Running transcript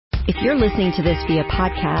If you're listening to this via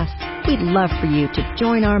podcast, we'd love for you to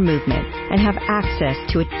join our movement and have access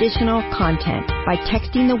to additional content by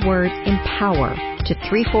texting the word EMPOWER to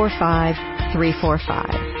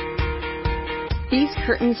 345-345. These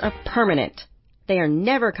curtains are permanent. They are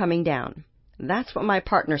never coming down. That's what my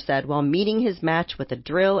partner said while meeting his match with a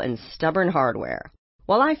drill and stubborn hardware.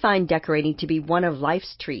 While I find decorating to be one of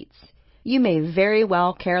life's treats, you may very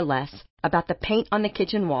well care less about the paint on the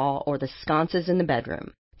kitchen wall or the sconces in the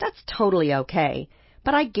bedroom. That's totally okay,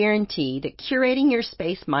 but I guarantee that curating your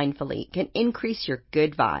space mindfully can increase your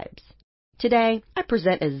good vibes. Today, I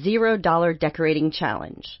present a $0 decorating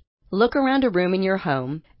challenge. Look around a room in your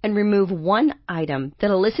home and remove one item that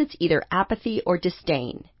elicits either apathy or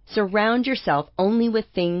disdain. Surround yourself only with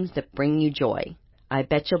things that bring you joy. I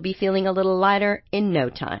bet you'll be feeling a little lighter in no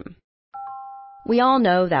time. We all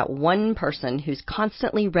know that one person who's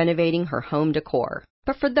constantly renovating her home decor.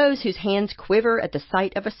 But for those whose hands quiver at the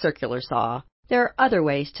sight of a circular saw, there are other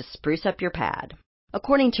ways to spruce up your pad.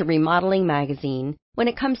 According to Remodeling Magazine, when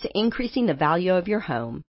it comes to increasing the value of your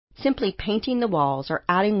home, simply painting the walls or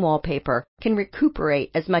adding wallpaper can recuperate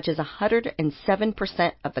as much as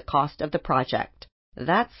 107% of the cost of the project.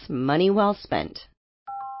 That's money well spent.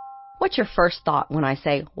 What's your first thought when I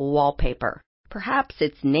say wallpaper? Perhaps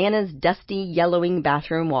it's Nana's dusty, yellowing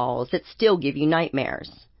bathroom walls that still give you nightmares.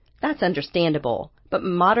 That's understandable, but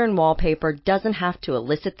modern wallpaper doesn't have to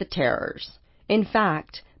elicit the terrors. In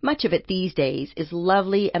fact, much of it these days is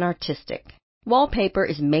lovely and artistic. Wallpaper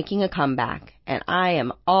is making a comeback, and I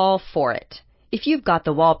am all for it. If you've got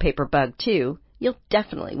the wallpaper bug too, you'll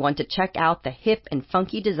definitely want to check out the hip and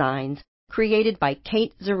funky designs created by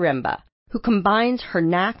Kate Zaremba, who combines her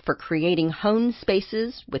knack for creating home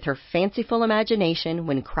spaces with her fanciful imagination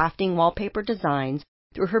when crafting wallpaper designs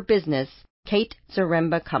through her business, Kate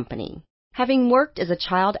Zaremba Company. Having worked as a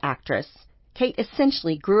child actress, Kate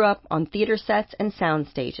essentially grew up on theater sets and sound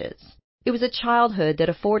stages. It was a childhood that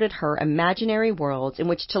afforded her imaginary worlds in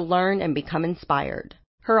which to learn and become inspired.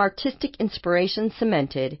 Her artistic inspiration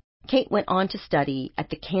cemented, Kate went on to study at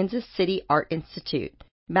the Kansas City Art Institute,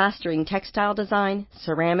 mastering textile design,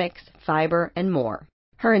 ceramics, fiber, and more.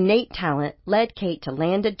 Her innate talent led Kate to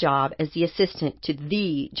land a job as the assistant to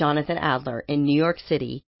the Jonathan Adler in New York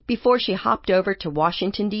City before she hopped over to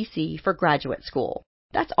Washington, D.C. for graduate school.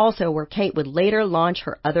 That's also where Kate would later launch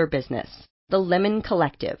her other business, the Lemon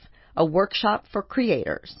Collective, a workshop for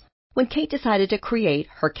creators. When Kate decided to create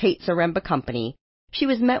her Kate Zaremba Company, she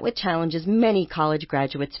was met with challenges many college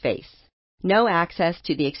graduates face. No access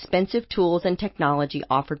to the expensive tools and technology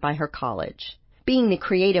offered by her college. Being the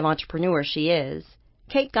creative entrepreneur she is,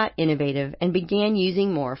 Kate got innovative and began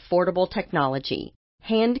using more affordable technology,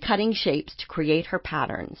 hand-cutting shapes to create her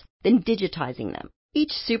patterns, then digitizing them.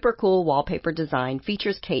 Each super cool wallpaper design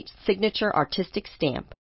features Kate's signature artistic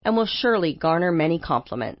stamp and will surely garner many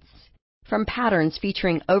compliments. From patterns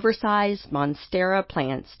featuring oversized monstera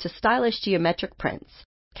plants to stylish geometric prints,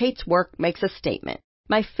 Kate's work makes a statement.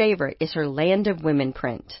 My favorite is her Land of Women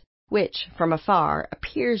print, which, from afar,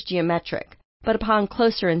 appears geometric, but upon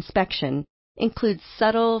closer inspection, includes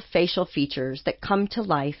subtle facial features that come to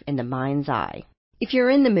life in the mind's eye. If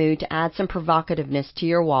you're in the mood to add some provocativeness to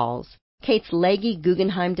your walls, Kate's leggy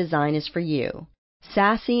Guggenheim design is for you.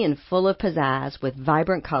 Sassy and full of pizzazz with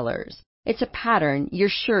vibrant colors, it's a pattern you're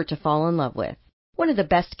sure to fall in love with. One of the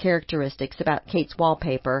best characteristics about Kate's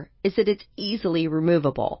wallpaper is that it's easily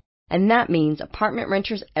removable, and that means apartment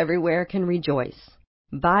renters everywhere can rejoice.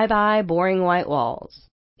 Bye-bye boring white walls.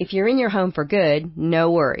 If you're in your home for good,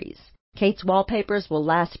 no worries. Kate's wallpapers will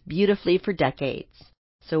last beautifully for decades.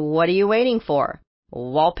 So what are you waiting for?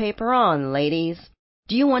 Wallpaper on, ladies.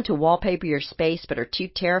 Do you want to wallpaper your space but are too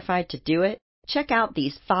terrified to do it? Check out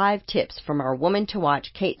these 5 tips from our woman to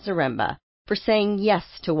watch, Kate Zaremba, for saying yes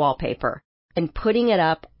to wallpaper and putting it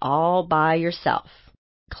up all by yourself.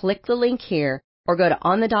 Click the link here or go to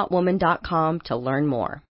onthedotwoman.com to learn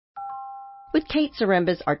more. With Kate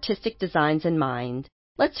Zaremba's artistic designs in mind,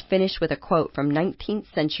 let's finish with a quote from 19th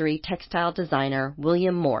century textile designer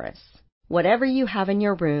William Morris. Whatever you have in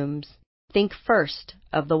your rooms, think first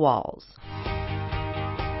of the walls.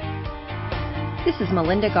 This is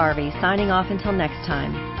Melinda Garvey signing off until next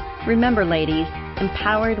time. Remember, ladies,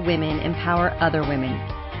 empowered women empower other women.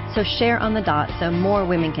 So share On the Dot so more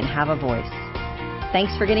women can have a voice.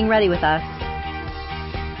 Thanks for getting ready with us.